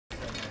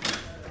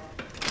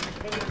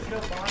And there's no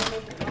bottom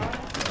of the car?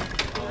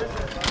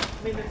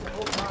 I mean, it's the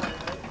whole car, right?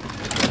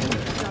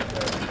 It's not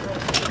the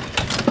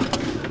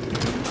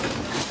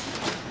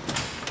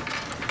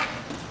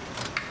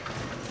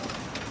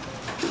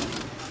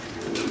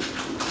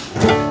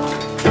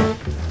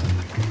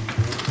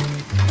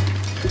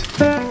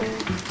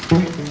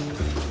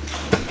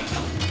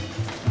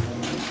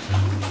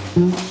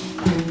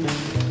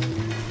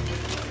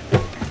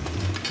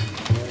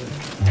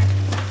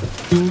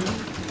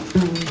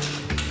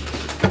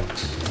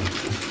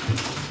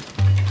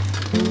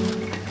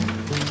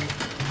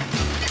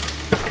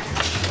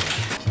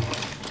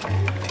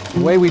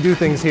The way we do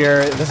things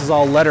here, this is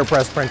all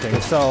letterpress printing.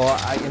 So,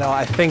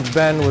 I think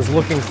Ben was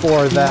looking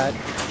for that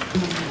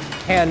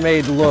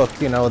handmade look,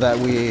 that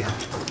we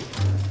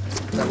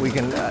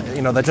can,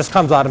 that just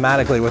comes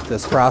automatically with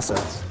this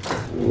process.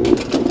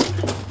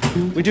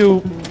 We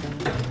do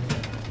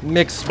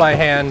mix by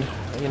hand,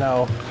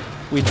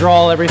 we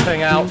draw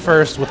everything out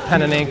first with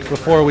pen and ink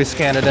before we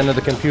scan it into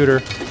the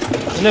computer.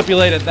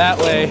 Manipulate it that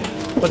way,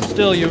 but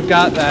still you've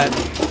got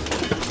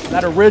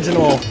that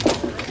original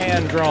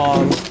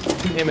hand-drawn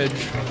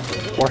image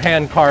or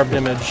hand-carved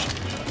image,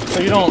 so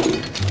you don't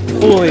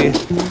fully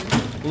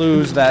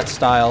lose that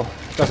style.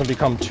 It doesn't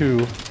become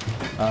too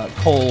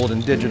cold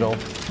and digital.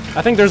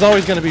 I think there's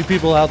always going to be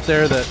people out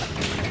there that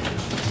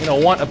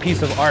want a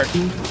piece of art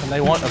and they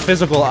want a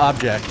physical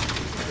object.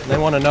 They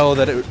want to know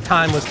that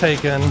time was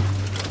taken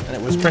and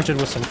it was printed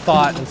with some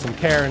thought and some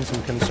care and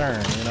some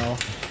concern.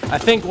 I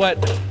think what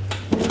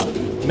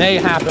may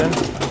happen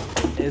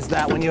is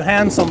that when you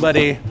hand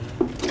somebody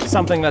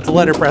something that's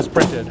letterpress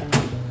printed,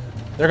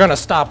 they're going to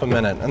stop a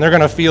minute and they're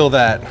going to feel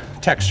that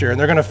texture and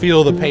they're going to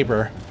feel the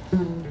paper.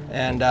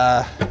 And,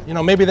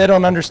 maybe they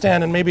don't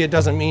understand and maybe it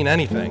doesn't mean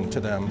anything to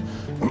them.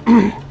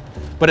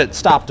 But it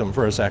stopped them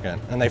for a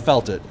second and they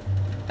felt it.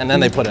 And then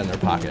they put it in their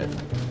pocket.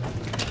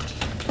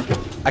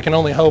 I can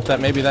only hope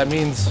that maybe that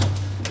means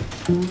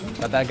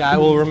that guy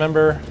will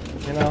remember,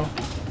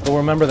 will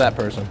remember that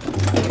person.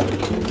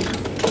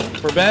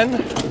 For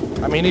Ben,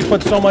 he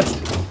put so much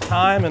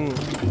time and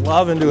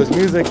love into his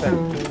music that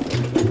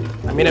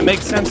it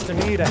makes sense to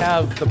me to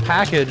have the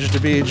package to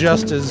be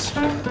just as,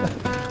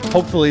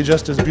 hopefully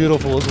just as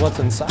beautiful as what's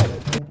inside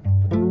it.